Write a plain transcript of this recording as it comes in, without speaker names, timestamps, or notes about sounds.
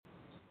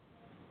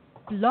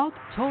Blog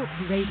Talk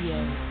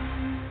Radio.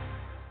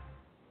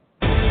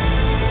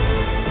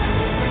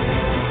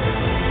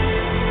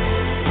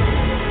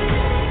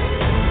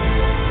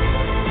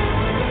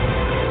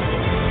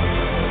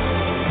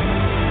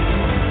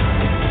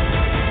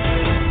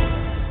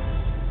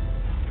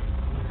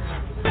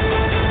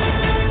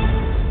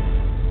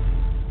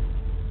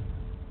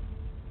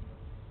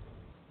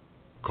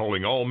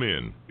 Calling all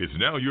men, it's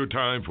now your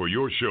time for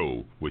your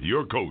show with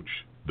your coach,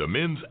 the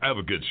Men's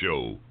Advocate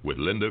Show with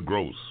Linda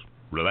Gross.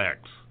 Relax,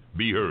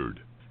 be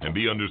heard, and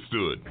be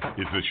understood.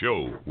 It's a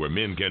show where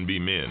men can be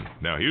men.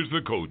 Now here's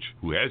the coach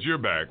who has your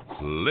back,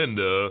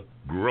 Linda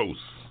Gross.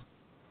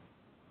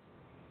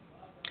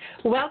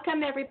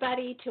 Welcome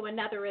everybody to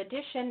another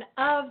edition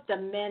of the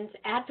Men's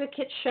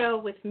Advocate Show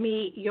with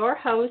me, your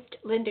host,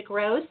 Linda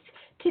Gross.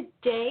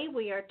 Today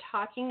we are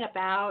talking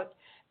about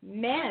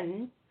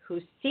men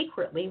who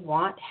secretly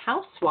want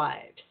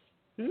housewives.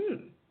 Who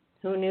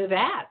knew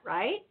that,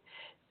 right?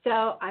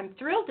 So I'm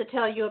thrilled to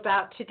tell you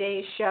about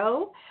today's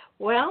show.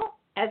 Well,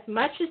 as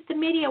much as the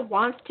media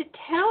wants to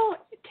tell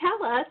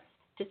us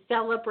to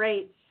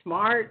celebrate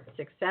smart,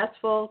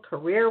 successful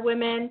career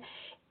women,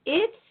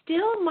 it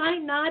still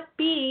might not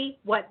be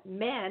what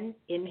men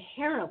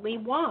inherently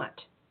want.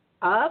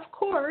 Of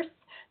course,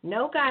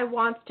 no guy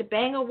wants to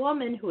bang a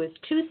woman who is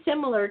too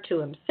similar to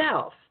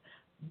himself,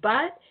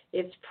 but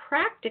it's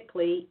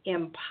practically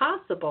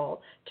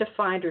impossible to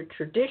find a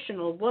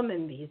traditional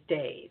woman these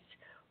days.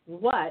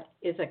 What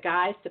is a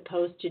guy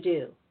supposed to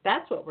do?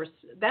 That's what we're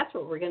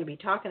going to be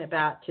talking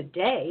about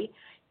today.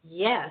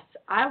 Yes,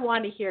 I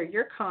want to hear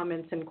your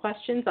comments and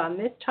questions on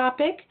this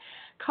topic.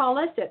 Call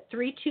us at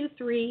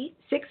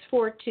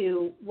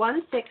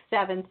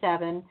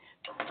 323-642-1677,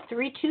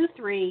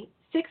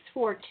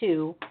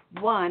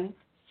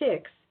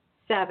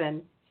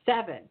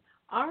 323-642-1677.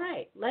 All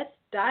right, let's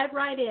dive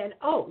right in.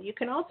 Oh, you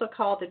can also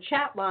call the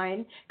chat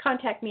line.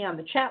 Contact me on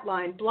the chat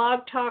line,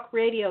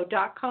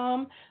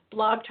 blogtalkradio.com,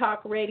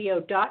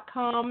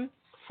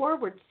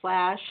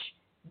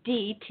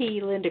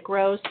 blogtalkradio.com/DT Linda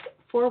Gross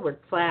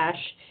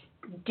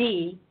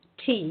 /DT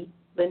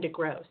Linda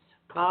Gross.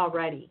 All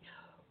righty.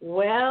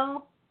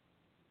 Well,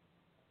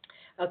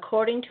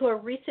 according to a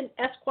recent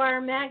Esquire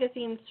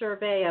magazine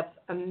survey of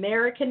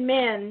American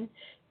men,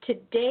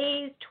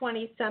 today's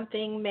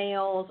 20-something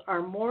males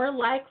are more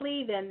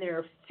likely than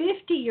their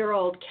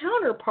 50-year-old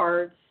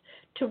counterparts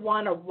to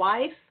want a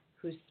wife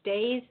who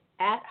stays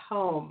at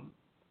home.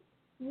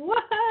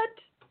 What?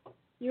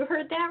 You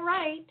heard that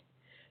right.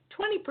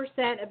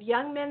 20% of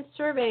young men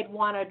surveyed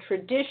want a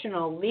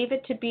traditional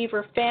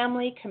leave-it-to-beaver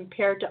family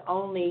compared to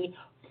only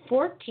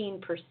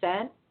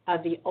 14%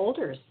 of the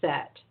older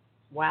set.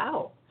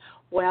 Wow.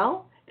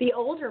 Well, the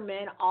older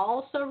men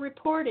also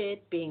reported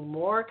being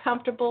more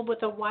comfortable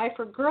with a wife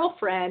or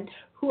girlfriend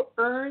who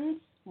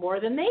earns more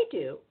than they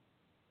do.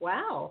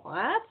 Wow,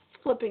 that's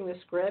flipping the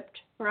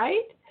script,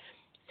 right?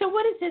 So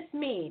what does this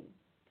mean?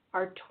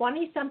 Are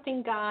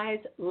 20-something guys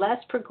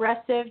less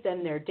progressive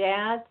than their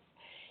dads?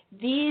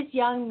 These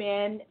young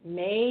men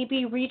may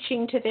be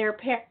reacting to their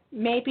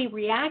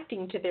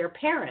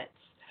parents.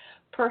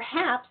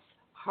 Perhaps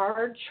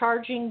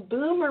hard-charging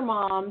boomer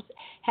moms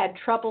had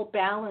trouble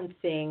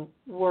balancing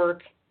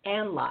work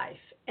and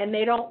life, and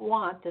they don't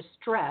want the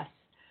stress.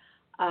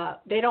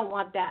 They don't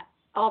want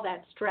all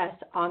that stress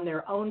on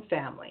their own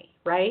family,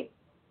 right?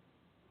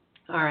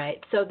 All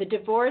right. So the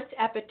divorce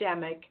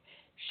epidemic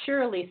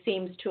surely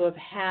seems to have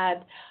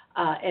had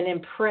an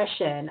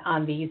impression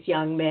on these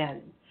young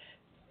men.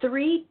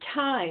 3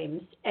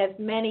 times as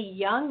many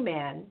young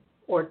men,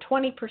 or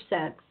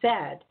 20%,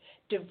 said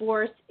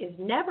divorce is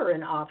never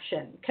an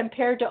option,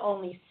 compared to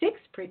only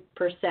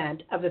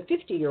 6% of the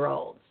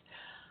 50-year-olds.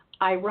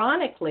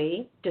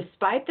 Ironically,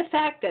 despite the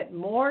fact that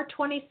more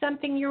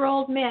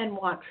 20-something-year-old men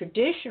want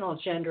traditional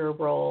gender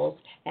roles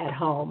at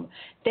home,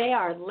 they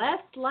are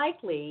less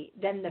likely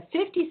than the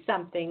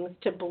 50-somethings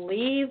to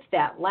believe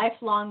that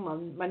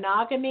lifelong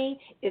monogamy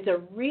is a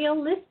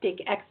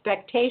realistic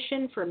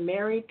expectation for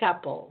married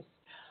couples.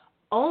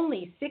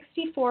 Only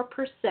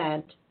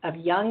 64% of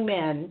young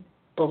men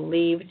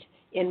believed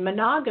in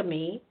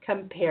monogamy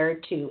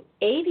compared to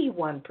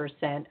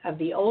 81% of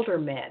the older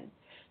men.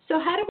 So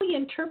how do we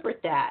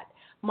interpret that?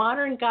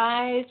 Modern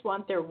guys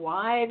want their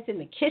wives in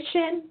the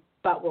kitchen,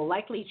 but will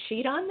likely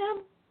cheat on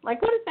them?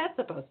 Like, what is that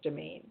supposed to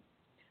mean?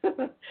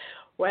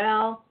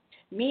 Well,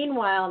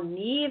 meanwhile,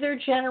 neither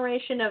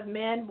generation of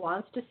men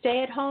wants to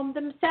stay at home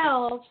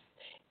themselves.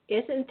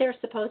 Isn't there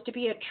supposed to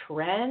be a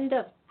trend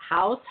of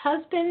house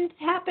husbands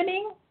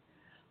happening?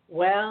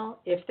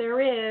 Well, if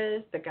there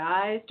is, the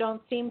guys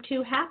don't seem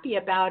too happy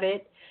about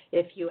it.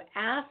 If you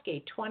ask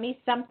a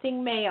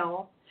 20-something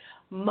male,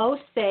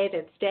 most say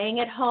that staying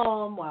at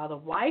home while the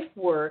wife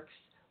works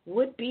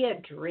would be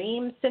a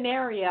dream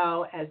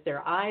scenario as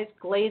their eyes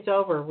glaze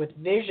over with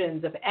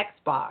visions of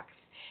Xbox.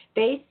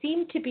 They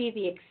seem to be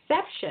the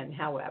exception,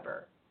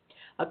 however.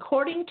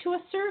 According to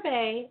a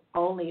survey,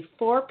 only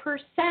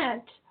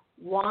 4%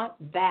 want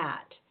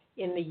that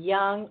in the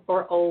young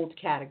or old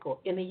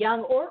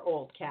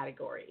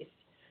categories.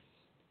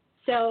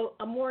 So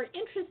a more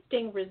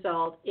interesting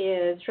result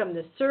is from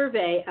the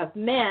survey of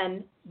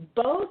men.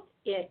 Both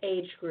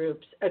age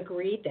groups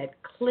agreed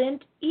that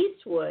Clint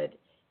Eastwood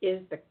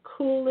is the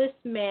coolest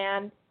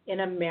man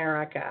in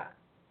America.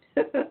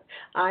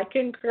 I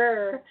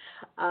concur.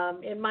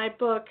 In my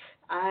book,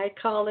 I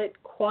call it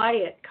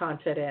quiet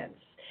confidence.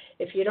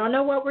 If you don't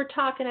know what we're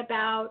talking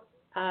about,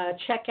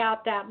 check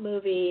out that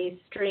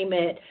movie, stream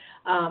it.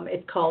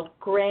 It's called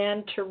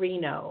Gran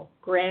Torino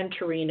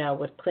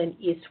with Clint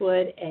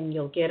Eastwood, and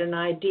you'll get an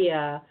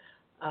idea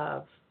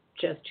of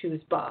just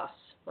who's boss,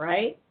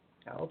 right?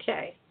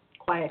 Okay,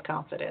 quiet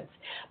confidence.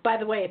 By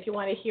the way, if you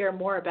want to hear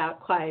more about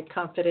quiet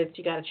confidence,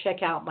 you got to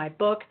check out my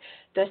book,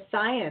 The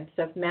Science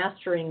of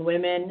Mastering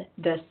Women,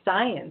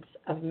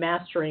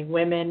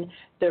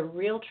 The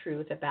Real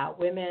Truth About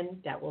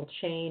Women That Will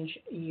Change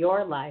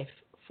Your Life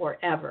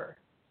Forever.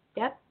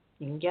 Yep.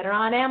 You can get it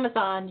on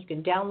Amazon. You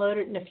can download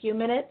it in a few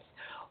minutes,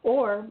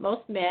 or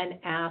most men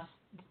ask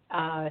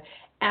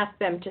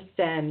them to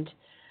send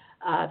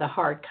the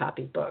hard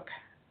copy book.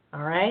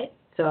 All right?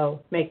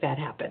 So make that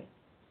happen.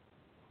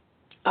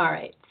 All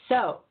right.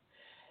 So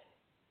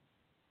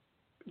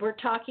we're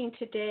talking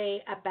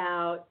today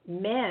about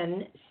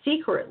men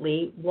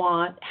secretly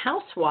want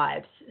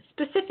housewives,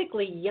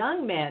 specifically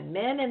young men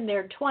in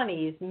their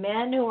 20s,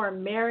 men who are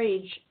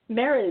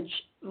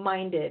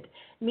marriage-minded,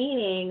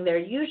 meaning they're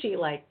usually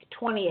like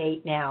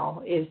 28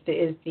 now is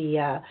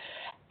the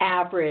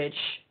average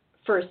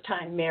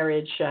first-time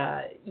marriage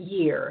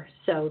year.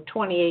 So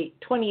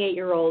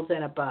 28-year-olds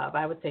and above.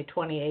 I would say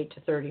 28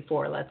 to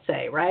 34, let's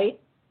say, right?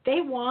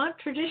 They want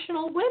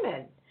traditional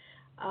women.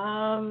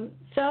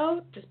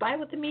 So despite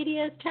what the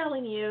media is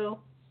telling you,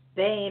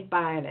 they ain't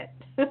buying it.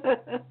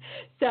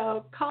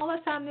 So call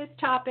us on this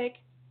topic,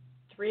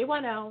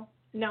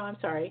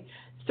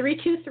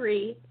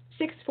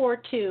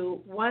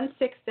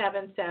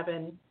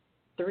 323-642-1677,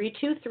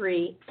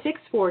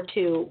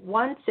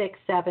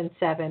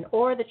 323-642-1677,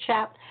 or the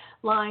chat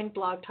line,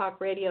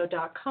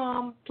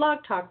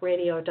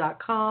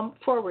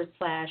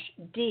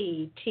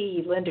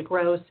 blogtalkradio.com/DT Linda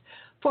Gross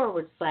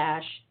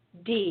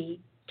 /DT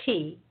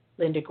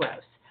Linda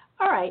Gross.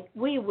 All right,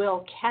 we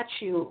will catch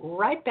you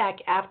right back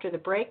after the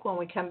break. When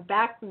we come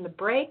back from the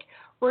break,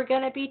 we're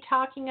going to be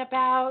talking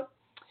about,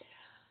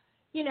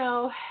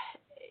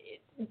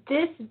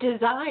 this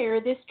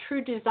desire, this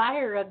true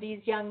desire of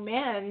these young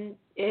men.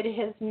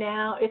 It's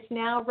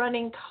now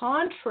running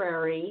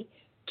contrary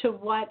to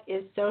what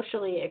is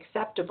socially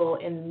acceptable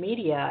in the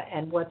media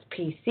and what's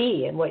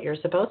PC and what you're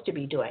supposed to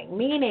be doing.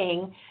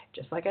 Meaning,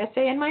 just like I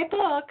say in my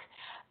book,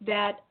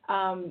 that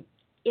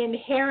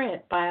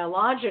inherent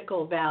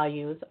biological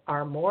values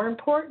are more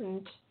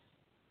important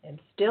and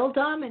still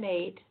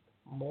dominate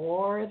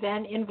more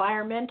than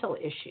environmental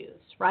issues,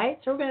 right?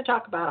 So we're going to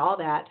talk about all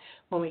that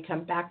when we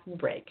come back from the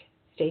break.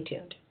 Stay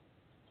tuned.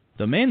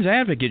 The Men's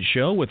Advocate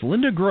Show with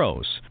Linda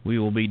Gross. We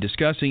will be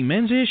discussing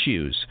men's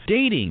issues,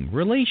 dating,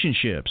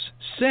 relationships,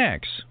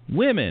 sex,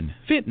 women,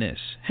 fitness,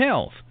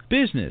 health,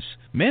 business,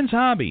 men's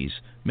hobbies,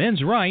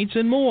 men's rights,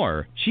 and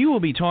more. She will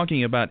be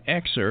talking about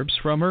excerpts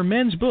from her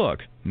men's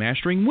book,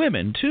 Mastering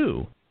Women,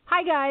 too.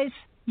 Hi, guys.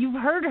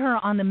 You've heard her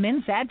on the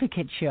Men's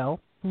Advocate Show.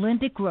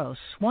 Linda Gross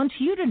wants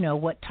you to know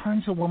what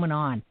turns a woman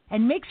on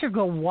and makes her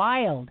go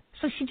wild,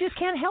 so she just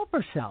can't help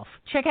herself.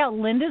 Check out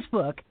Linda's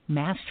book,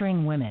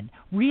 Mastering Women,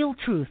 Real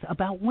Truth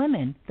About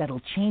Women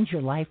That'll Change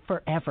Your Life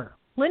Forever.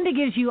 Linda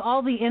gives you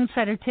all the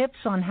insider tips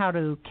on how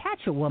to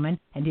catch a woman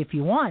and, if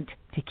you want,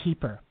 to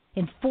keep her.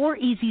 In 4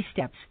 easy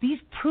steps, these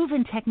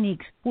proven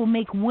techniques will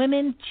make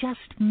women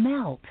just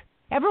melt.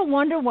 Ever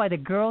wonder why the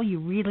girl you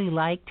really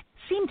liked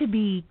seemed to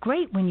be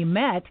great when you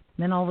met,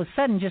 then all of a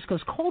sudden just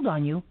goes cold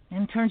on you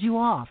and turns you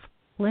off?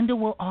 Linda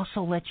will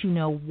also let you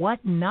know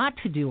what not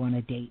to do on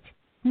a date.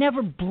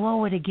 Never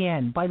blow it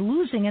again by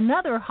losing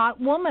another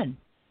hot woman.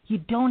 You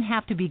don't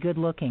have to be good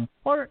looking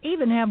or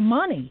even have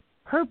money.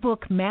 Her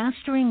book,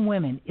 Mastering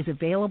Women, is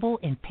available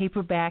in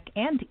paperback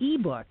and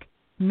ebook.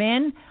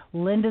 Men,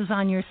 Linda's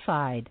on your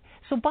side.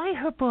 So buy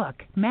her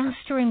book,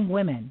 Mastering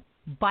Women.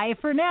 Buy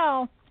it for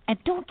now. And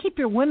don't keep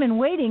your women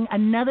waiting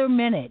another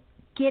minute.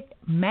 Get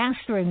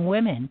Mastering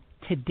Women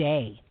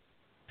today.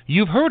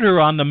 You've heard her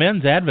on the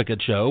Men's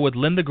Advocate Show with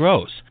Linda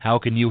Gross. How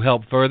can you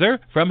help further?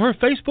 From her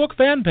Facebook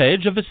fan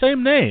page of the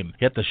same name.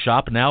 Hit the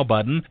Shop Now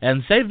button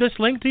and save this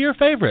link to your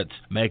favorites.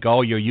 Make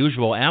all your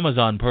usual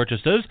Amazon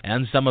purchases,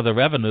 and some of the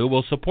revenue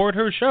will support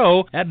her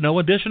show at no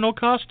additional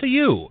cost to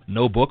you.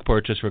 No book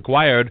purchase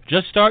required.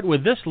 Just start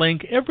with this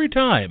link every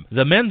time.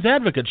 The Men's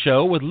Advocate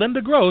Show with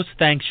Linda Gross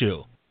thanks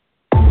you.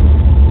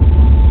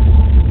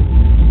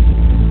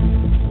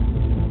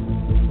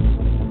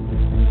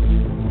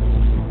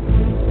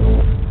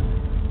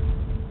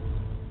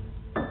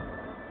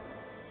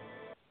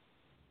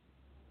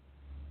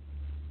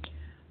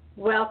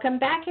 Welcome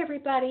back,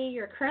 everybody.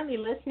 You're currently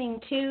listening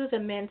to the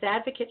Men's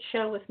Advocate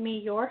Show with me,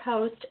 your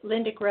host,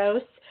 Linda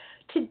Gross.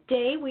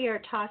 Today we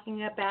are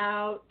talking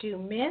about, do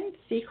men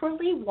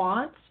secretly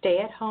want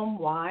stay-at-home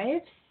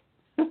wives?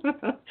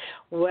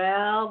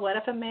 Well, what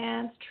if a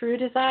man's true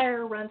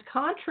desire runs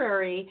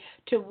contrary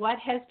to what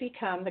has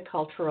become the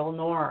cultural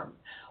norm?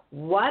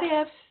 What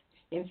if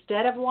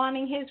instead of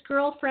wanting his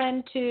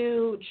girlfriend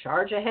to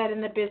charge ahead in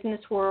the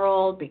business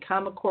world,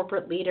 become a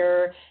corporate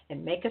leader,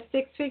 and make a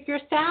six-figure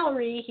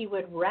salary, he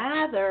would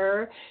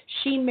rather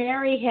she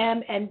marry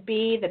him and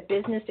be the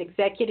business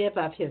executive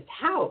of his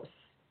house,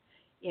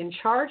 in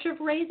charge of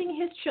raising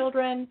his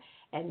children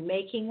and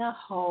making a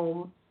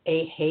home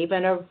a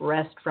haven of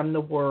rest from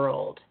the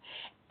world.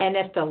 And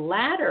if the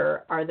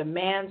latter are the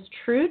man's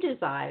true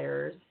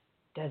desires,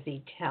 does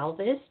he tell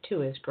this to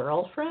his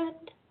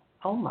girlfriend?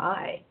 Oh,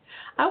 my.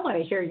 I want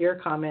to hear your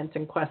comments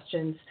and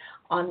questions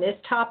on this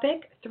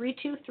topic.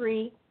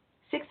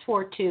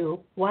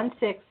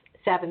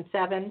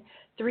 323-642-1677,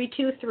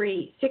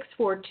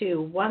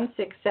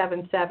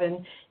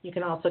 323-642-1677. You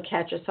can also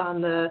catch us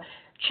on the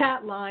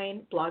chat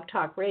line,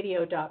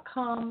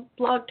 blogtalkradio.com,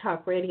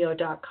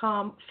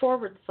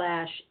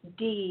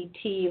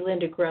 blogtalkradio.com/DT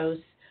Linda Gross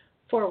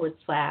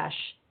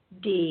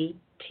 /DT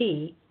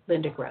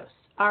Linda Gross.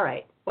 All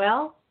right.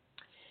 Well,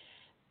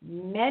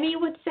 many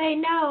would say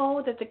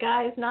no, that the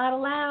guy is not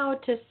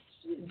allowed to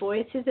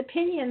voice his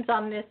opinions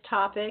on this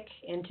topic.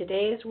 In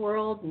today's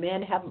world,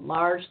 men have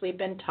largely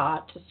been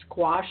taught to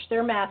squash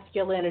their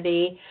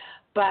masculinity,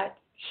 but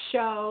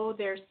showing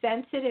their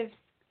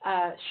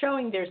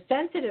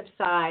sensitive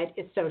side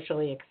is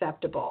socially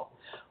acceptable.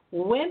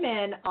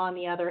 Women, on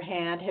the other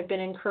hand, have been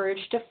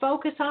encouraged to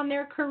focus on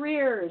their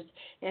careers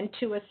and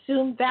to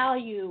assume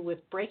value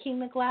with breaking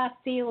the glass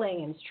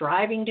ceiling and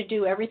striving to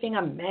do everything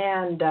a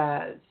man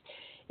does.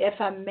 If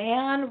a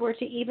man were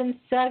to even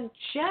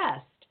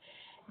suggest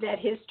that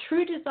his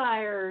true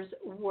desires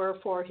were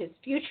for his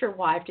future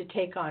wife to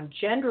take on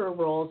gender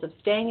roles of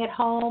staying at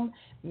home,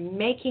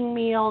 making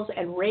meals,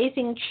 and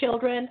raising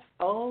children,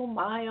 oh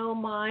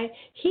my,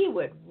 he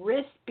would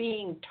risk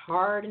being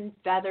tarred and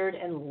feathered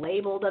and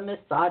labeled a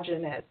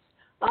misogynist.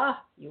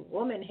 Ah, you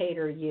woman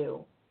hater,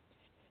 you.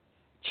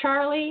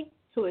 Charlie,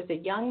 who is a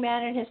young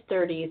man in his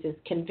 30s, is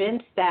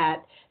convinced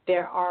that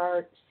there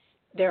are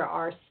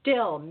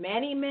still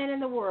many men in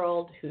the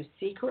world who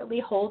secretly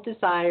hold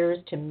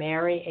desires to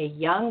marry a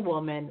young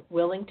woman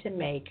willing to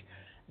make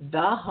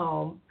the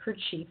home her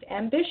chief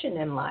ambition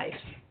in life.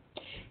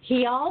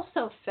 He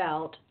also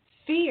felt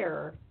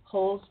fear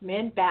holds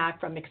men back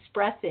from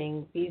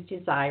expressing these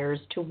desires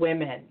to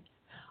women.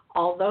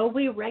 Although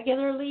we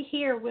regularly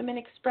hear women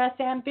express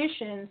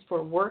ambitions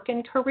for work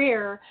and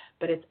career,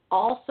 but it's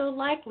also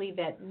likely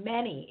that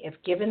many,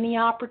 if given the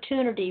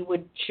opportunity,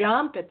 would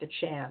jump at the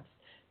chance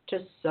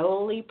to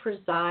solely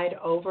preside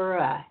over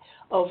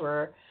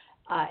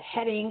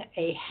heading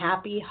a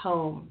happy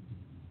home.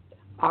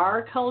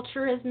 Our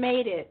culture has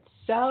made it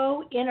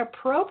so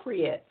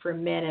inappropriate for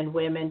men and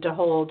women to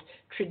hold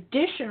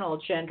traditional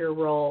gender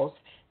roles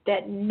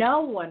that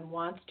no one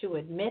wants to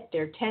admit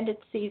their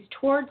tendencies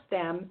towards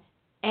them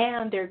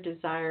and their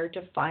desire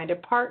to find a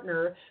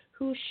partner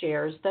who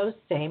shares those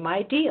same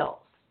ideals.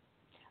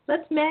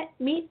 Let's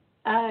meet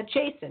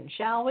Jason,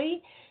 shall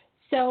we?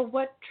 So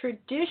what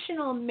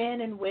traditional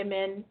men and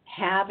women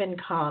have in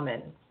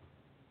common?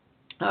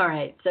 All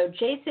right, so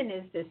Jason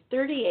is this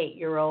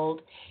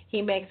 38-year-old.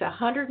 He makes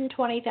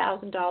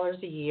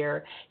 $120,000 a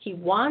year. He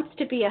wants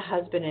to be a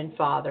husband and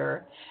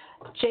father.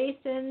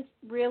 Jason's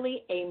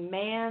really a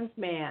man's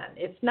man.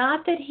 It's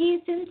not that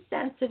he's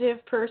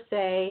insensitive per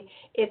se.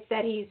 It's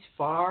that he's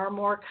far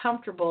more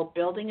comfortable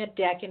building a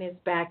deck in his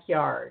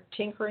backyard,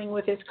 tinkering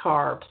with his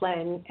car,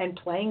 playing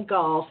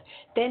golf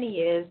than he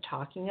is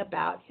talking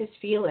about his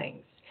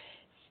feelings.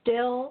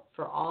 Still,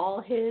 for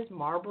all his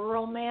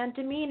Marlboro Man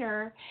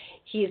demeanor,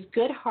 he is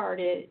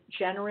good-hearted,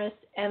 generous,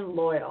 and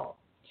loyal.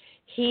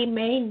 He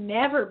may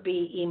never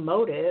be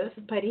emotive,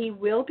 but he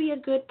will be a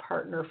good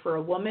partner for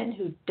a woman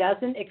who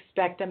doesn't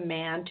expect a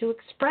man to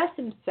express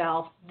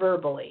himself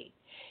verbally.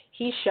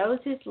 He shows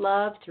his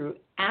love through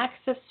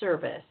acts of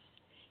service.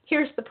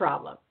 Here's the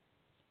problem.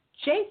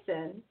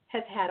 Jason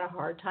has had a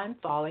hard time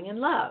falling in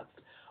love.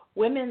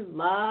 Women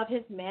love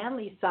his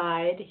manly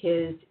side,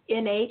 his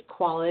innate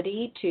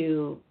quality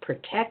to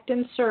protect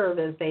and serve,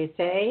 as they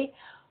say.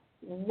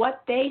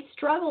 What they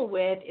struggle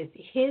with is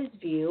his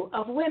view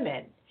of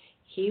women.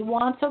 He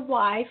wants a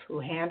wife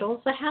who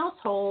handles the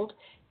household,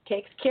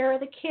 takes care of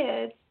the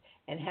kids,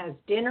 and has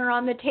dinner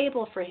on the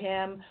table for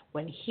him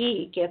when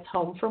he gets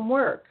home from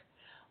work.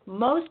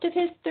 Most of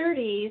his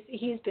 30s,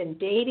 he's been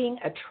dating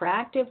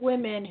attractive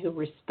women who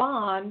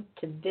respond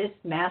to this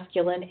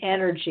masculine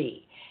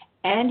energy.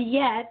 And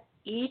yet,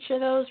 each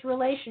of those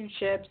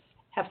relationships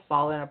have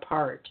fallen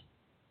apart.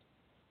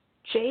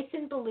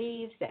 Jason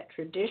believes that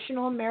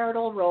traditional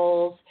marital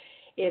roles,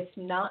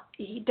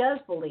 he does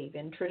believe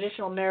in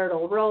traditional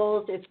marital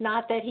roles. It's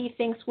not that he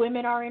thinks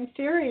women are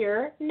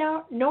inferior,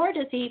 nor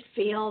does he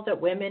feel that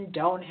women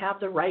don't have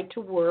the right to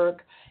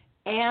work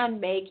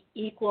and make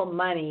equal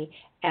money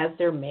as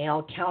their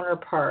male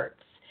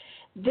counterparts.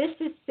 This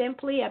is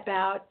simply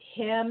about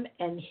him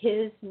and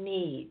his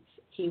needs.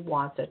 he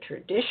wants a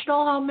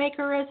traditional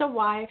homemaker as a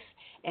wife,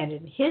 and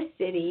in his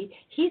city,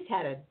 he's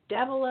had a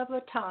devil of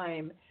a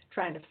time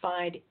trying to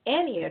find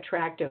any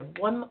attractive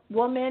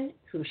woman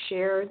who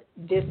shares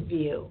this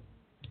view.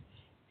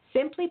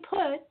 Simply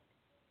put,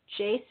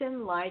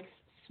 Jason likes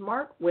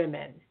smart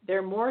women.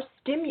 They're more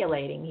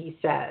stimulating, he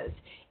says.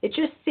 It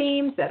just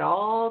seems that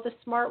all the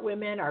smart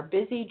women are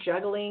busy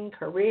juggling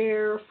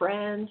career,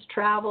 friends,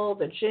 travel,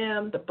 the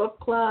gym, the book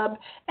club,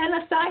 and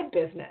a side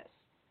business.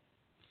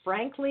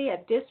 Frankly,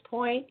 at this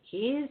point,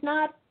 he's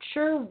not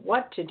sure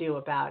what to do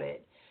about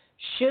it.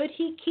 Should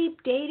he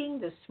keep dating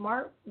the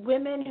smart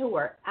women who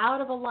are out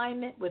of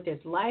alignment with his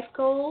life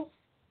goals?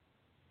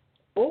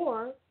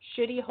 Or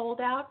should he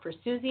hold out for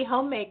Susie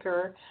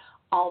Homemaker,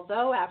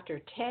 although after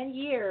 10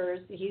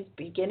 years he's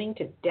beginning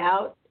to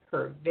doubt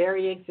her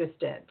very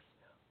existence?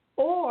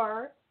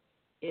 Or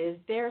is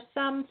there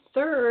some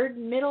third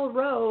middle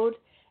road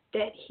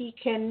that he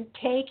can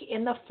take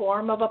in the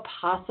form of a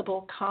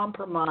possible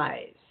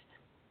compromise?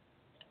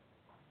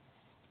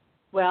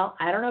 Well,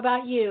 I don't know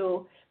about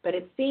you, but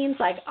it seems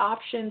like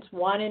options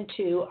 1 and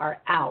 2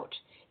 are out.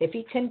 If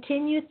he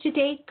continues to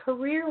date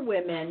career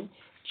women,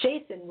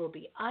 Jason will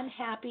be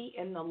unhappy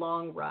in the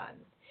long run.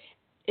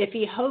 If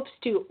he hopes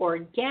to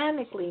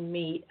organically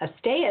meet a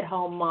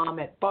stay-at-home mom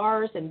at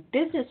bars and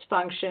business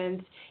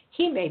functions,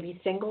 he may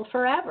be single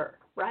forever,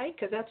 right?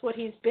 Because that's what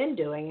he's been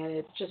doing, and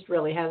it just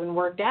really hasn't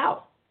worked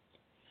out.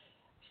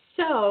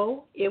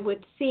 So it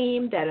would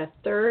seem that a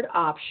third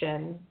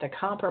option, the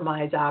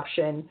compromise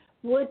option,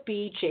 would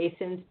be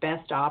Jason's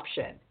best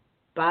option.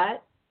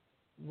 But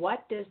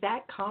what does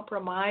that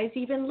compromise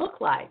even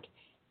look like?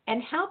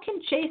 And how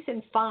can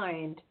Jason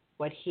find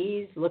what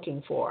he's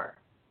looking for?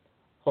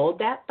 Hold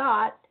that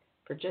thought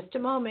for just a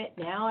moment.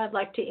 Now I'd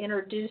like to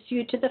introduce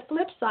you to the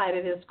flip side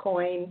of this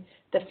coin,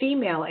 the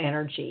female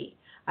energy.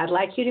 I'd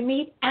like you to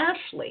meet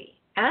Ashley.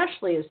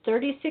 Ashley is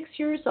 36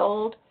 years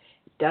old,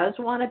 does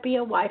want to be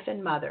a wife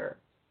and mother.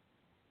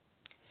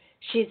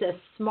 She's a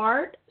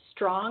smart,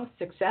 strong,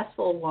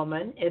 successful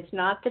woman. It's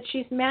not that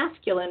she's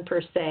masculine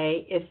per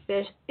se.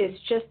 It's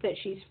just that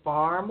she's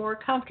far more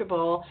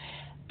comfortable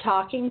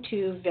talking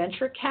to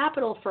venture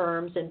capital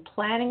firms and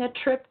planning a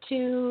trip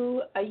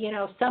to,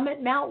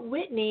 Summit Mount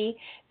Whitney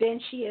than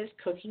she is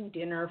cooking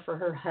dinner for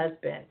her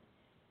husband.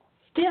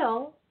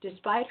 Still,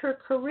 despite her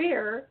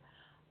career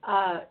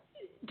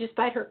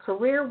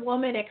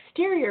woman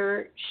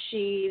exterior,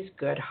 she's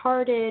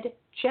good-hearted,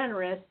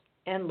 generous,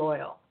 and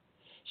loyal.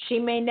 She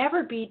may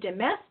never be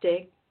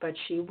domestic, but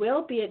she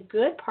will be a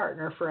good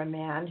partner for a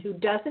man who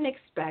doesn't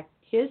expect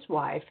his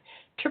wife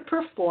to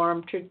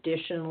perform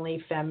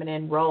traditionally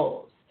feminine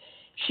roles.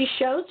 She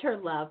shows her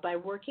love by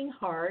working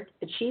hard,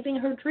 achieving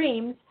her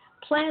dreams,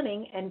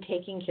 planning, and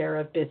taking care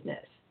of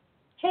business.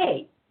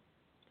 Hey,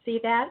 see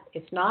that?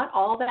 It's not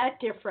all that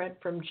different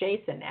from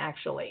Jason,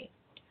 actually.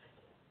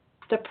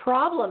 The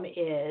problem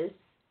is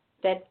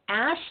that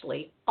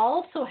Ashley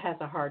also has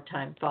a hard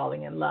time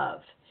falling in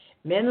love.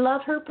 Men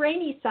love her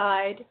brainy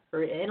side,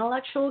 her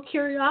intellectual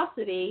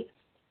curiosity,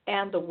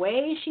 and the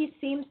way she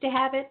seems to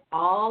have it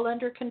all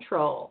under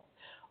control.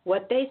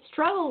 What they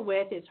struggle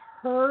with is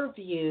her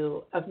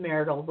view of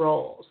marital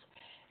roles.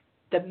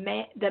 The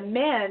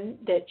men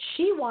that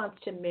she wants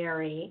to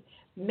marry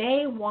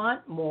may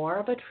want more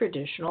of a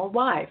traditional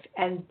wife,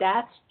 and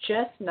that's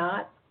just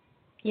not,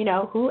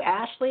 who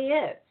Ashley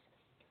is.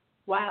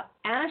 While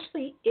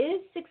Ashley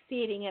is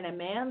succeeding in a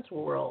man's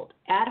world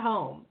at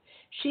home,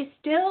 she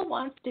still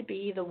wants to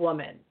be the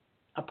woman,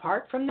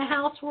 apart from the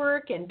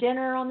housework and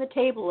dinner on the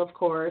table, of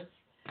course.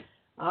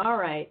 All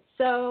right,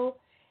 so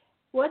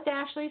what's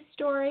Ashley's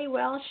story?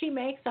 Well, she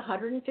makes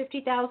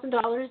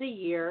 $150,000 a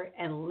year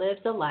and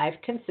lives a life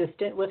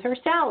consistent with her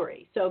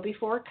salary. So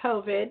before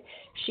COVID,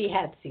 she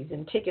had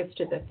season tickets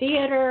to the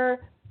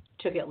theater,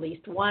 took at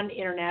least one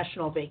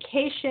international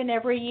vacation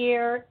every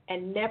year,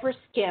 and never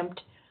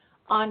skimped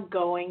on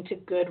going to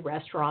good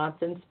restaurants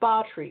and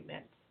spa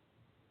treatments.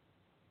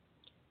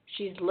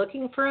 She's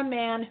looking for a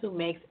man who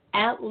makes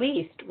at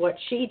least what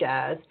she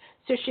does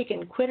so she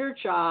can quit her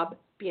job,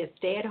 be a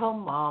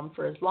stay-at-home mom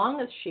for as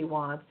long as she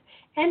wants,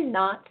 and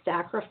not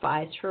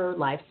sacrifice her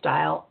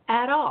lifestyle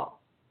at all.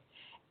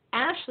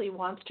 Ashley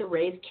wants to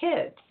raise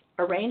kids,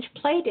 arrange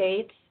play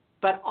dates,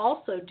 but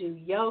also do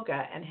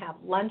yoga and have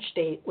lunch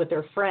date with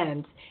her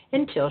friends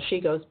until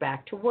she goes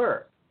back to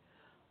work.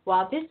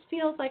 While this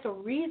feels like a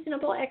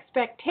reasonable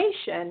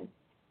expectation,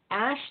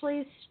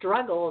 Ashley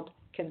struggled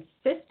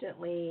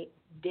consistently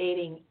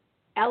dating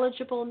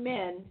eligible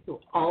men who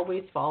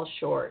always fall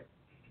short.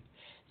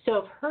 So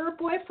if her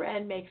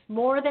boyfriend makes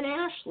more than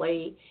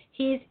Ashley,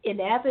 he's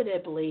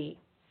inevitably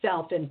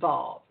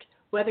self-involved.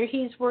 Whether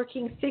he's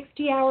working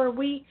 60-hour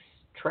weeks,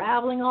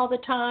 traveling all the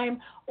time,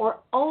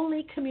 or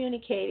only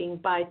communicating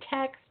by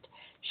text,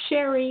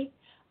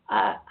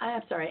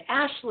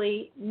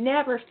 Ashley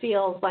never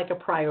feels like a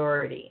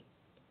priority.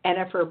 And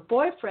if her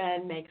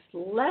boyfriend makes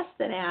less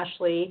than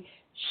Ashley,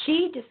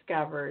 she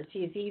discovers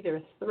he's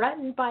either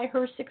threatened by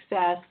her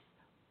success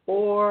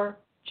or,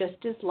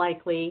 just as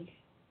likely,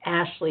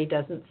 Ashley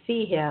doesn't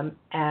see him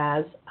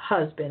as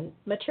husband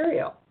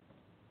material.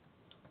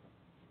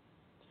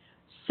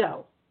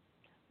 So,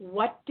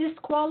 what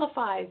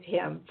disqualifies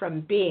him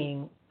from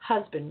being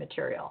husband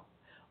material?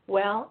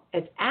 Well,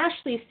 as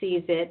Ashley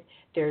sees it,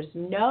 there's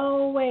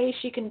no way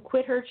she can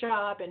quit her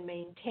job and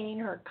maintain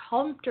her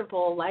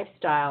comfortable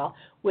lifestyle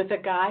with a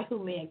guy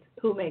who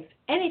makes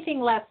anything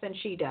less than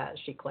she does,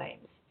 she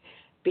claims.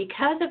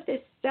 Because of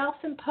this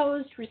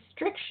self-imposed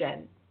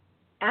restriction,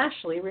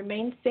 Ashley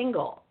remains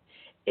single.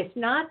 It's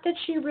not that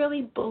she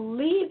really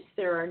believes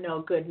there are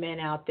no good men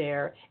out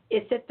there.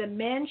 It's that the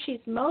men she's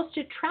most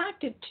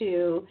attracted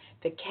to,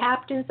 the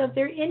captains of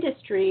their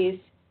industries,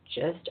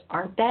 just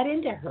aren't that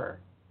into her.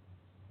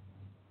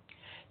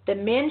 The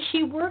men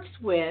she works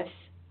with,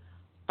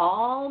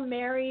 all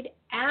married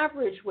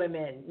average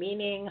women,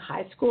 meaning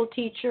high school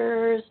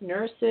teachers,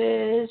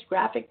 nurses,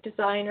 graphic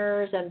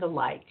designers, and the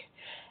like.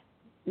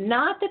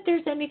 Not that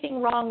there's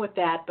anything wrong with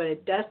that, but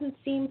it doesn't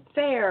seem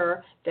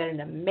fair that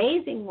an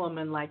amazing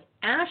woman like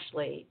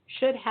Ashley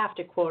should have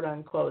to, quote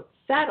unquote,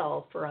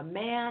 settle for a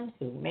man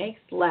who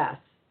makes less.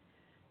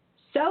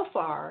 So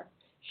far,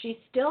 she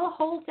still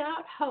holds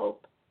out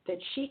hope that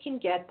she can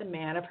get the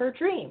man of her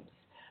dreams,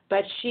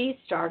 but she's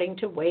starting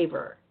to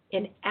waver.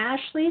 In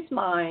Ashley's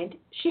mind,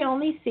 she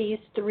only sees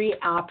three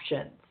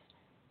options: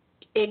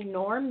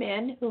 ignore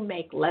men who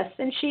make less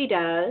than she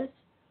does,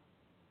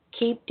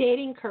 keep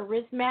dating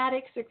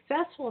charismatic,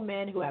 successful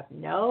men who have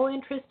no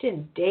interest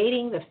in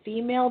dating the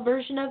female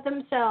version of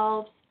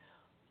themselves,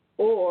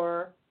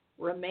 or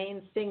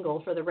remain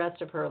single for the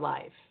rest of her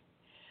life.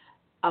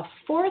 A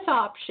fourth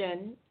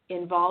option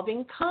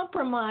involving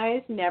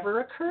compromise never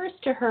occurs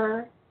to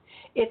her.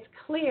 It's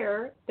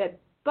clear that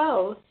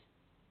both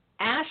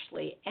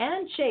Ashley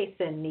and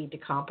Jason need to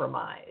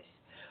compromise.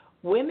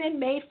 Women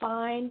may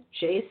find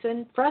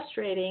Jason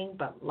frustrating,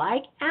 but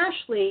like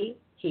Ashley,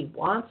 he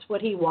wants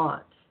what he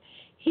wants.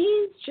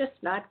 He's just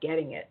not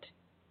getting it.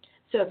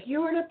 So if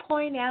you were to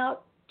point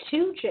out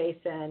to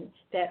Jason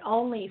that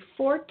only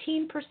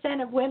 14%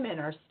 of women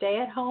are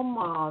stay-at-home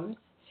moms,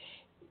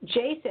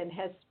 Jason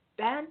has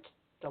spent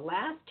the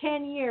last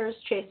 10 years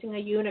chasing a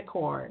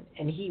unicorn,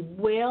 and he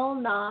will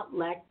not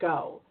let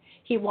go.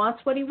 He wants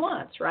what he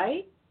wants,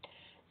 right?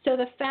 So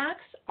the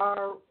facts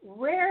are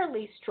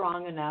rarely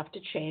strong enough to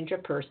change a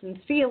person's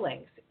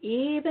feelings,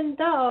 even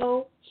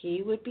though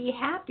he would be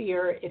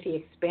happier if he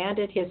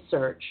expanded his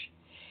search.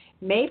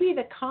 Maybe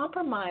the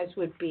compromise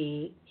would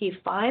be he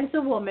finds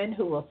a woman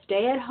who will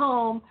stay at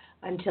home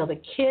until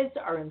the kids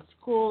are in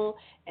school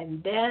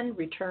and then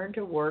return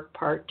to work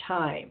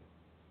part-time.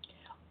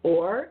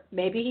 Or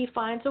maybe he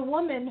finds a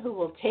woman who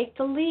will take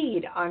the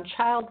lead on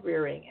child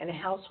rearing and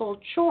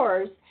household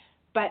chores,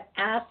 but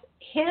asks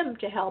him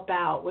to help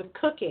out with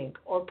cooking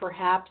or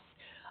perhaps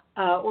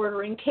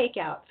ordering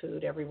takeout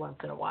food every once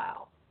in a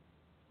while.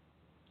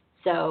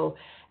 So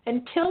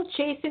until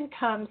Jason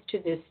comes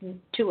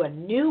to a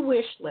new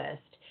wish list,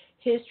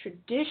 his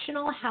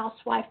traditional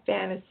housewife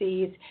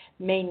fantasies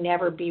may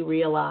never be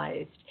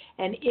realized.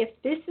 And if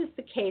this is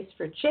the case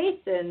for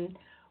Jason,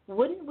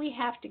 wouldn't we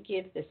have to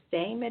give the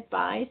same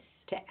advice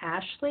to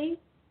Ashley?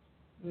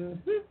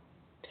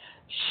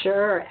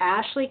 Sure,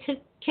 Ashley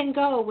can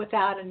go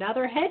without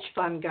another hedge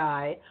fund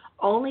guy,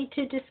 only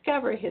to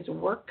discover his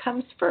work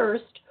comes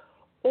first,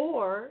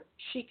 or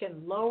she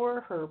can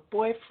lower her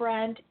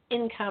boyfriend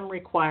income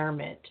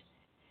requirement.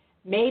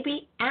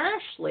 Maybe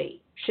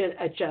Ashley should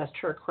adjust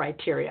her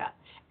criteria.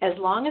 As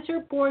long as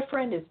her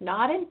boyfriend is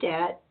not in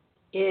debt,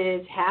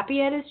 is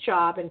happy at his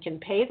job, and can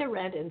pay the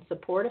rent and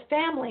support a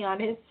family on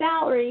his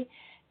salary,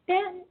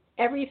 then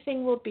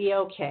everything will be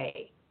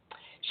okay.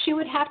 She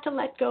would have to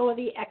let go of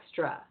the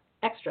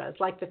extras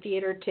like the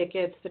theater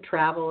tickets, the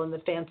travel, and the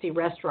fancy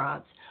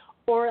restaurants,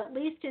 or at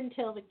least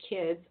until the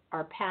kids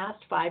are past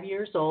 5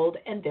 years old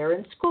and they're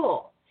in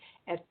school.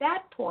 At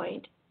that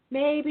point,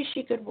 maybe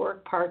she could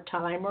work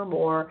part-time or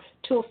more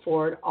to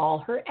afford all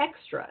her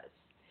extras.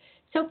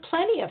 So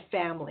plenty of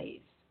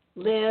families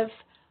live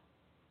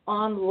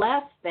on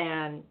less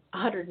than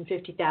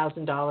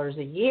 $150,000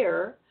 a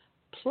year,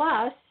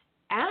 plus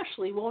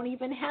Ashley won't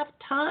even have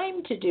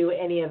time to do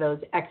any of those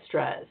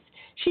extras.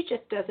 She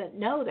just doesn't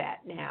know that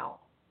now.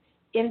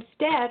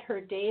 Instead,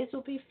 her days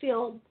will be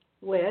filled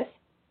with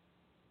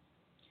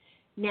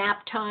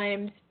nap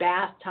times,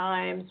 bath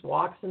times,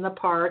 walks in the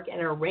park,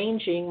 and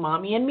arranging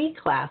Mommy and Me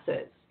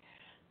classes.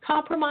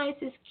 Compromise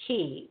is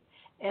key.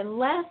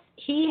 Unless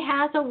he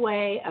has a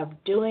way of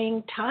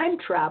doing time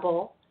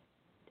travel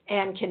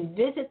and can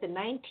visit the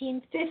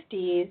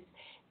 1950s,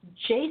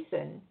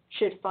 Jason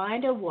should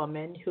find a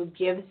woman who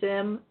gives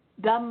him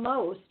the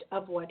most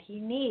of what he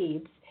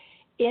needs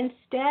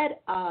instead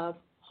of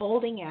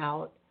holding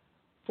out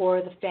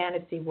for the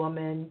fantasy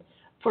woman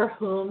for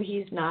whom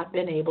he's not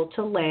been able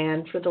to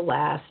land for the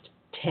last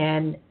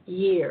 10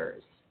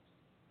 years.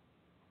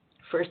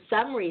 For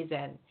some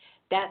reason,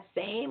 that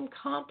same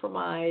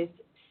compromise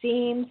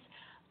seems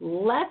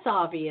less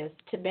obvious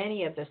to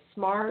many of the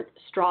smart,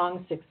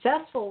 strong,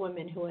 successful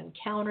women who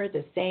encounter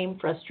the same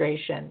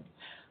frustration.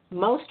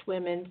 Most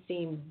women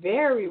seem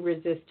very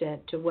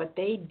resistant to what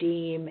they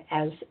deem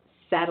as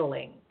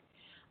settling.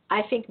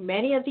 I think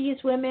many of these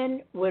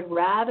women would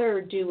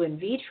rather do in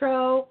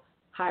vitro,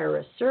 hire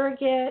a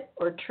surrogate,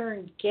 or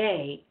turn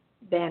gay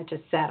than to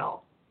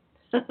settle.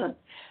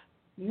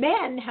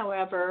 Men,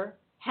 however,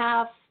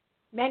 have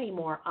many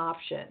more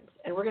options,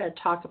 and we're going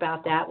to talk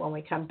about that when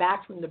we come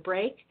back from the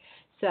break.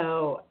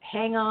 So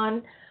hang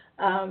on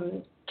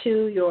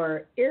to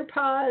your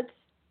earpods,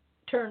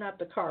 turn up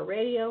the car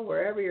radio,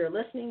 wherever you're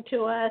listening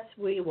to us.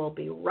 We will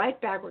be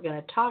right back. We're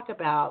going to talk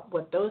about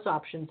what those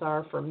options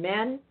are for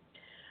men.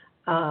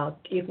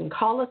 You can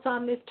call us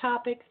on this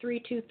topic,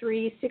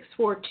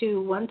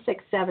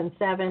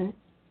 323-642-1677,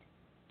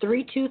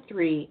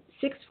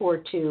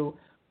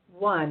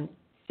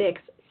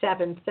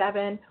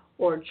 323-642-1677,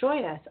 or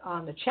join us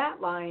on the chat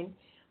line,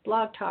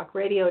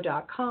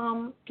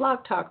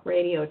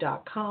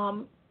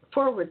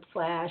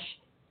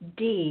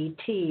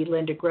 blogtalkradio.com/DT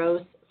Linda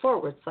Gross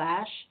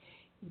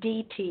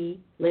 /DT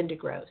Linda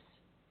Gross.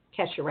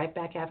 Catch you right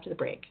back after the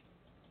break.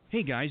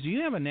 Hey guys, do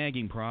you have a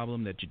nagging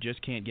problem that you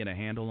just can't get a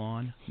handle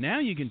on? Now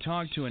you can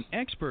talk to an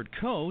expert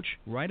coach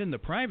right in the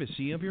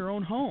privacy of your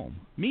own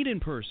home. Meet in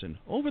person,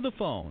 over the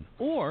phone,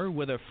 or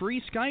with a free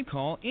Skype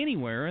call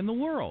anywhere in the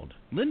world.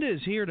 Linda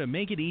is here to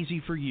make it easy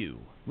for you.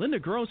 Linda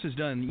Gross has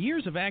done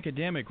years of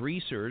academic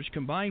research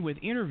combined with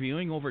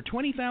interviewing over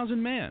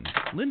 20,000 men.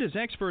 Linda's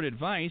expert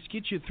advice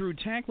gets you through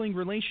tackling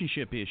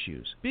relationship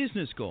issues,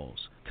 business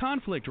goals,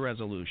 conflict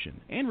resolution,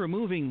 and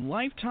removing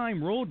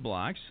lifetime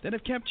roadblocks that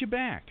have kept you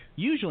back.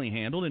 Usually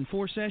handled in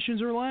 4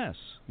 sessions or less.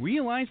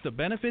 Realize the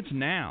benefits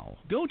now.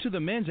 Go to the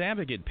Men's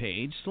Advocate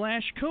page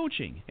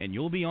 /coaching and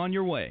you'll be on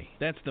your way.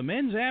 That's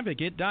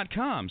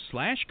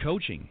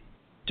themensadvocate.com/coaching.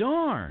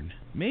 Darn!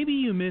 Maybe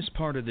you missed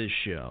part of this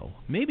show.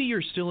 Maybe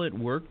you're still at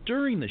work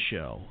during the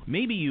show.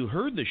 Maybe you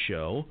heard the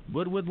show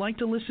but would like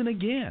to listen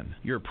again.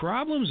 Your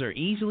problems are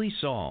easily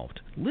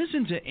solved.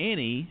 Listen to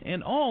any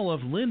and all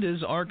of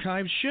Linda's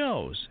archived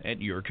shows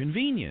at your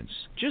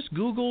convenience. Just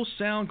Google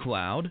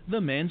SoundCloud The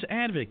Men's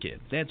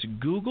Advocate. That's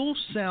Google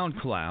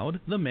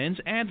SoundCloud The Men's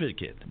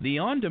Advocate. The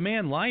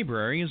on-demand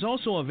library is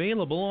also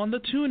available on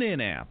the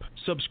TuneIn app.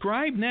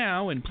 Subscribe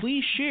now and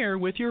please share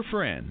with your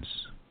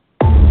friends.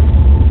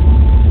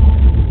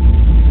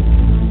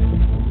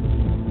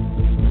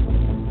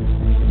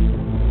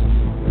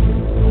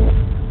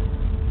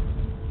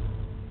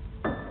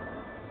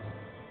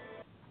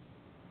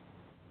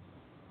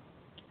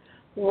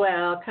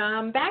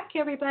 Welcome back,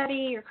 everybody.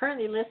 You're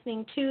currently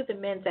listening to the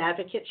Men's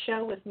Advocate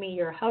Show with me,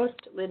 your host,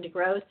 Linda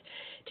Gross.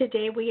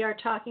 Today we are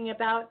talking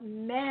about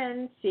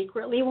men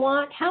secretly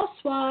want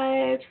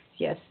housewives.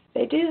 Yes,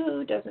 they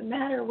do. Doesn't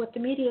matter what the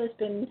media has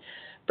been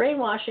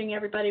brainwashing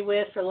everybody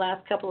with for the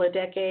last couple of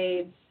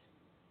decades.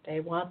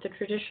 They want the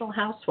traditional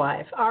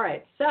housewife. All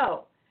right,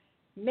 so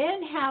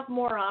men have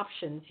more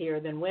options here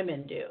than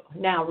women do.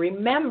 Now,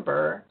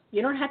 remember,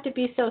 you don't have to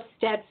be so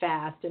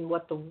steadfast in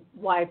what the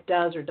wife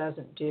does or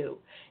doesn't do.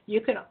 You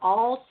can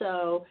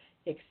also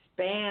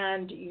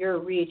expand your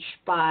reach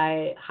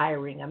by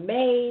hiring a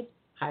maid,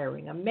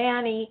 hiring a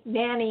nanny,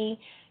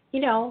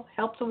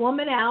 help the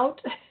woman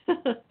out.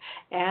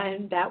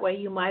 And that way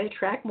you might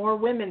attract more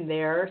women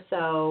there.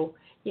 So,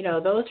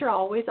 those are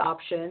always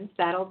options.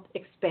 That'll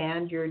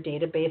expand your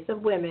database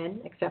of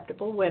women,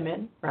 acceptable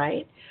women,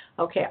 right?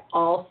 Okay,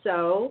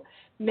 also,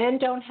 men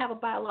don't have a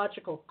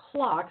biological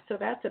clock, so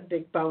that's a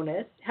big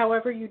bonus.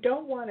 However, you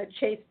don't want to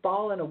chase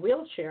ball in a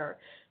wheelchair,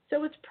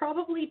 so it's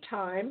probably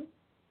time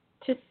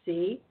to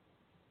see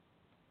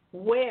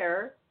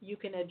where you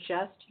can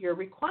adjust your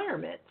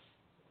requirements,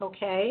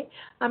 okay?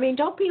 I mean,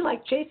 don't be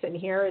like Jason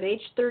here at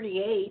age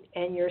 38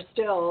 and you're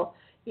still,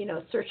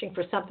 searching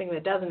for something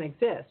that doesn't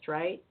exist,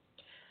 right?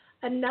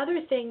 Another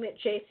thing that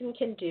Jason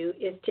can do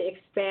is to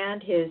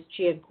expand his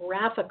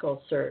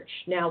geographical search.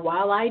 Now,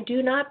 while I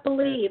do not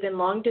believe in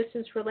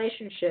long-distance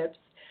relationships,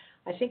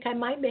 I think I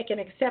might make an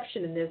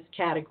exception in this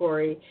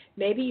category.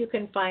 Maybe you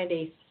can find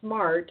a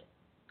smart,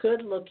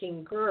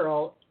 good-looking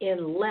girl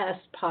in less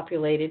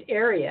populated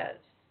areas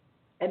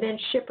and then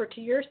ship her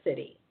to your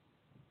city.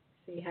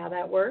 See how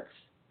that works?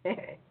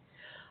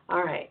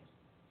 All right.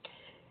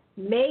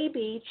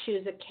 Maybe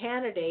choose a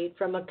candidate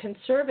from a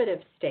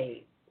conservative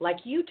state like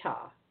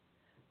Utah.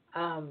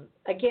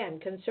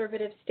 Again,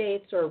 conservative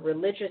states or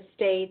religious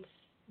states,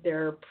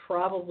 they're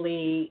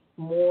probably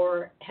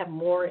have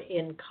more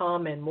in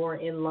common, more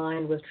in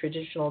line with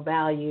traditional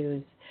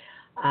values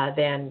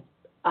than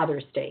other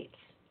states.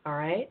 All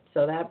right?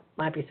 So that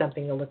might be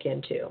something to look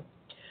into.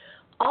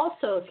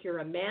 Also, if you're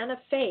a man of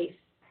faith,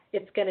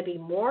 it's going to be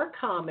more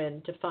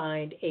common to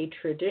find a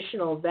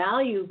traditional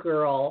value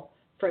girl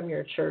from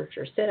your church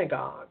or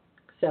synagogue.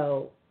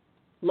 So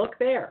look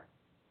there.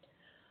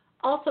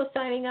 Also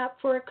signing up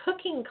for a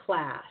cooking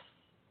class.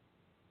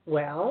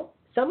 Well,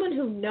 someone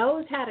who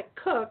knows how to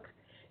cook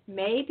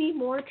may be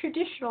more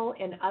traditional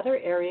in other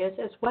areas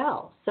as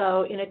well.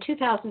 So in a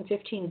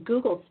 2015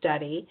 Google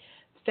study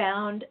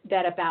found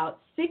that about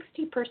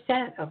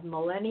 60% of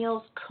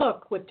millennials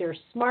cook with their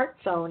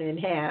smartphone in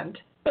hand.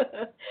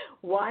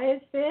 Why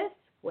is this?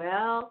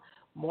 Well,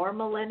 more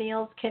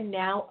millennials can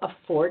now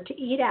afford to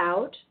eat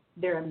out.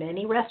 There are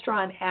many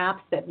restaurant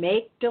apps that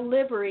make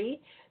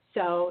delivery,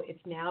 so it's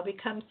now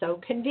become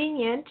so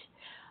convenient.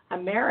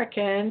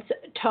 Americans'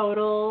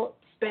 total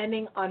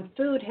spending on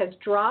food has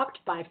dropped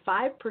by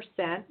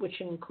 5%, which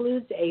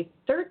includes a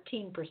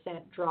 13%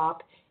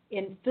 drop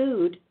in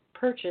food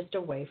purchased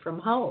away from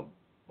home.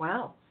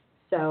 Wow.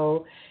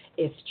 So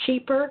it's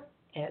cheaper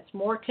and it's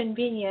more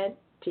convenient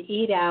to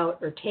eat out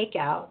or take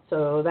out,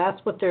 so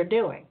that's what they're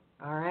doing,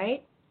 all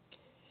right?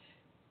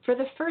 For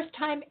the first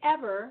time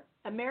ever,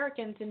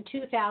 Americans in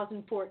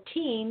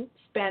 2014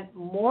 spent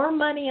more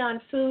money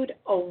on food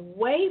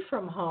away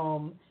from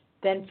home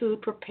than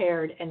food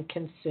prepared and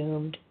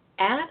consumed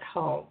at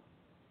home.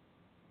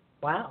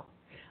 Wow.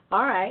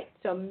 All right,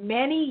 so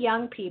many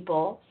young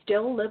people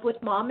still live with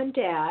mom and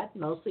dad,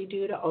 mostly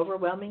due to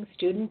overwhelming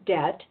student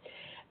debt.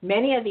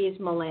 Many of these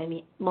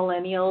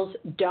millennials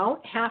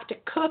don't have to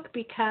cook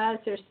because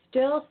they're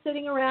still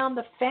sitting around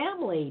the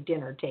family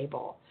dinner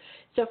table.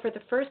 So for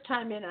the first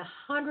time in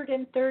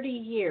 130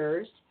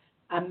 years,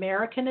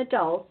 American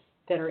adults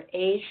that are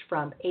aged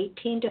from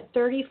 18 to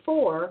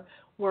 34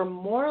 were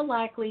more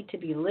likely to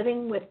be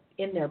living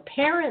in their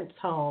parents'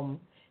 home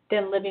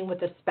than living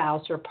with a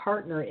spouse or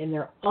partner in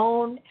their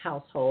own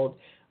household,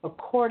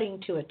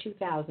 according to a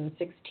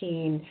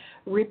 2016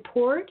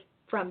 report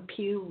from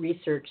Pew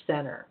Research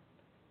Center.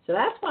 So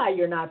that's why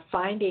you're not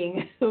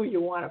finding who you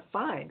want to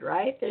find,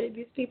 right?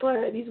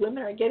 These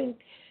women are getting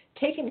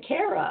taken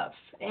care of,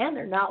 and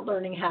they're not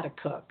learning how to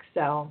cook.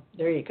 So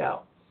there you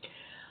go.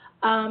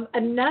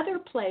 Another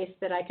place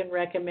that I can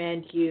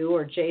recommend you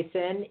or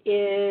Jason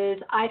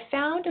is I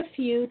found a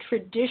few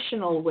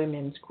traditional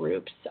women's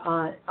groups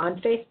on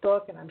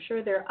Facebook, and I'm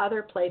sure there are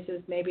other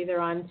places. Maybe they're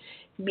on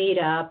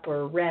Meetup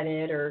or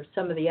Reddit or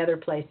some of the other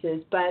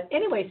places. But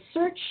anyway,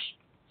 search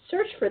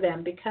for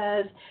them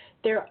because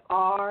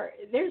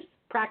there's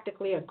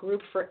practically a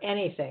group for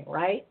anything,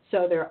 right?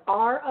 So there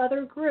are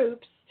other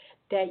groups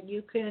that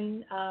you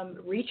can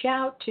reach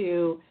out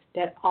to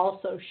that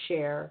also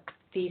share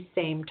these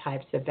same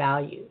types of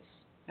values.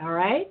 All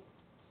right?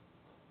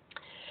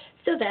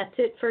 So that's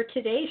it for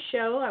today's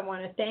show. I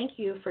want to thank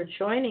you for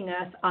joining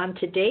us on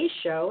today's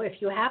show.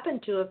 If you happen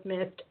to have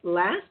missed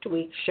last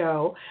week's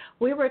show,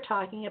 we were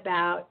talking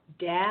about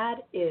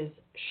Dad is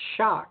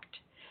Shocked,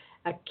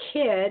 a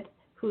kid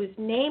who's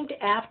named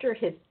after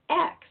his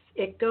ex.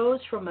 It goes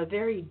from a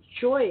very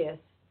joyous,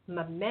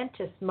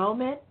 momentous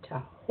moment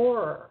to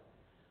horror.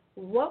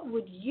 What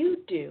would you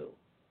do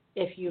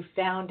if you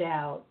found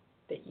out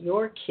that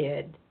your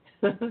kid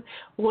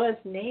was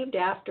named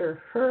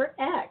after her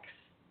ex?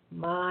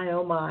 My,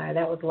 oh my,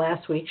 that was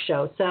last week's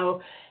show.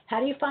 So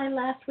how do you find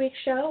last week's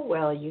show?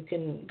 Well, you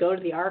can go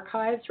to the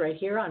archives right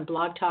here on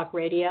Blog Talk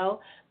Radio,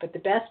 but the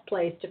best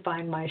place to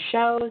find my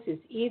shows is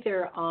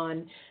either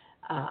on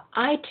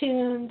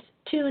iTunes,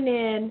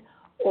 TuneIn,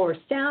 or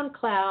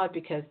SoundCloud,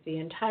 because the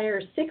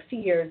entire 6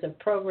 years of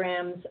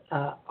programs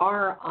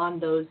are on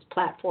those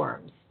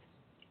platforms.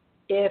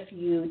 If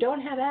you don't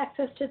have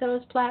access to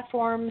those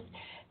platforms,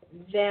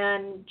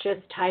 then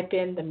just type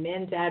in the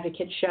Men's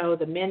Advocate Show,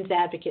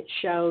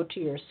 to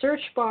your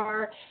search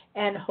bar,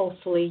 and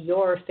hopefully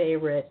your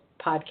favorite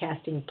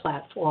podcasting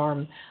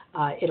platform,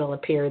 it'll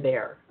appear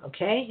there,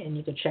 okay? And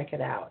you can check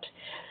it out.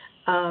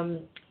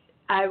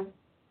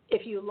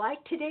 If you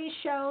like today's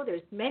show,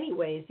 there's many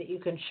ways that you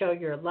can show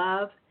your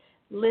love.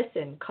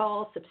 Listen,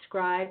 call,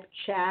 subscribe,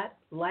 chat,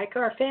 like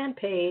our fan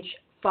page,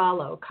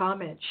 follow,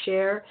 comment,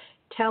 share,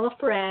 tell a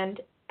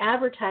friend,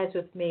 advertise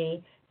with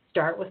me,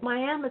 start with my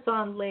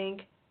Amazon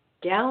link,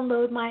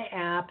 download my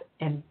app,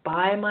 and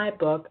buy my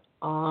book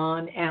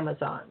on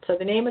Amazon. So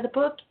the name of the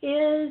book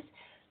is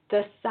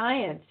The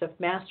Science of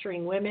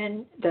Mastering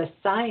Women,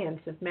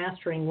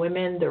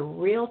 The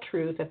Real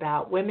Truth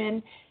About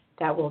Women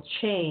That Will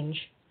Change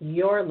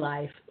Your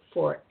Life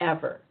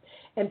Forever.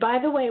 And by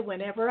the way,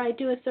 whenever I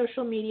do a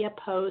social media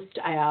post,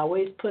 I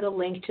always put a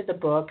link to the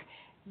book.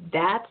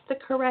 That's the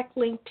correct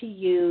link to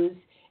use.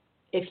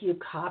 If you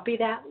copy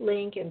that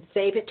link and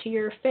save it to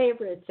your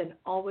favorites, and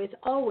always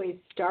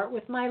start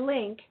with my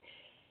link,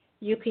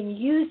 you can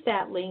use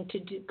that link to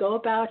go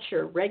about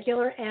your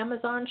regular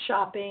Amazon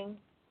shopping.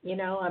 You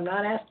know, I'm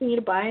not asking you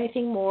to buy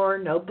anything more.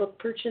 No book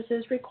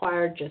purchases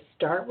required. Just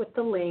start with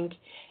the link,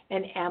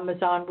 and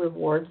Amazon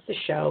rewards the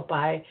show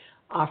by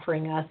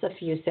offering us a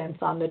few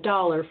cents on the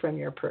dollar from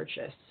your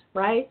purchase,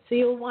 right? So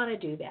you'll want to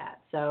do that.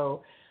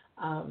 So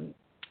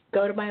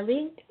go to my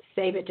link,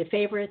 save it to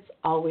favorites,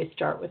 always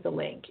start with the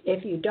link.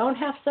 If you don't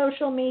have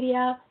social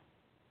media,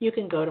 you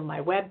can go to my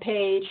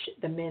webpage,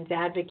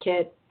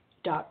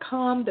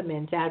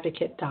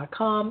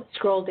 themensadvocate.com,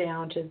 scroll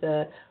down to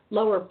the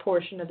lower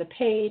portion of the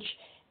page,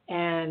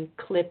 and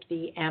click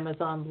the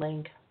Amazon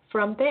link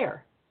from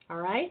there, all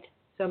right?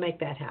 So make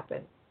that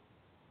happen.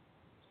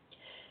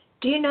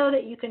 Do you know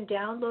that you can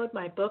download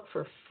my book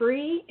for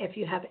free if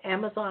you have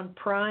Amazon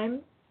Prime?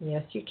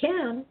 Yes, you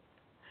can.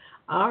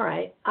 All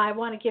right. I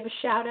want to give a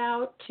shout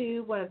out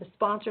to one of the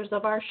sponsors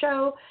of our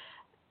show,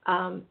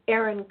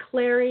 Aaron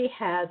Clary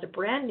has a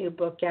brand new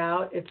book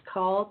out. It's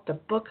called The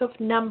Book of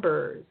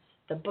Numbers.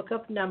 The Book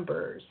of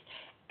Numbers,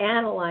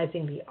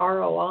 Analyzing the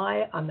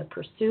ROI on the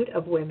Pursuit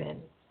of Women.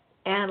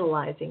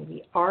 Analyzing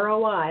the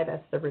ROI,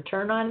 that's the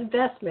return on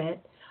investment,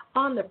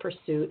 on the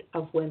pursuit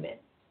of women.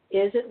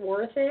 Is it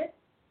worth it?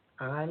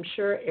 I'm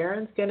sure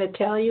Aaron's going to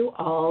tell you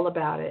all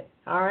about it.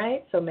 All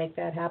right, so make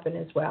that happen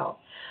as well.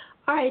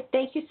 All right,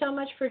 thank you so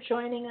much for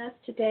joining us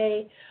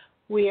today.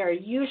 We are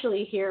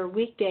usually here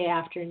weekday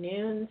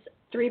afternoons,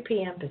 3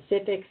 p.m.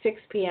 Pacific,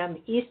 6 p.m.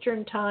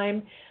 Eastern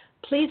Time.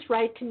 Please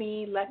write to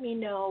me. Let me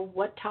know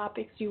what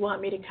topics you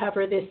want me to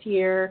cover this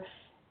year.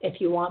 If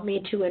you want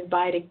me to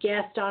invite a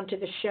guest onto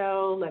the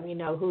show, let me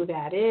know who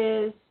that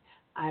is.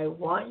 I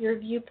want your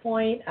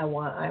viewpoint. I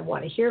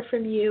want to hear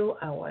from you.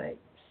 I want to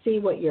see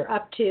what you're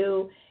up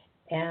to,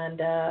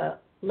 and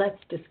let's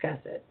discuss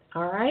it.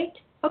 All right?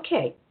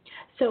 Okay.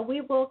 So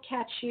we will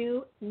catch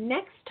you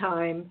next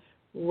time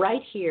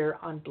right here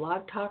on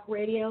Blog Talk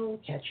Radio.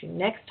 We'll catch you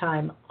next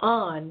time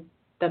on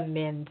the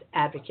Men's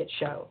Advocate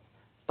Show.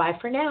 Bye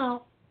for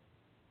now.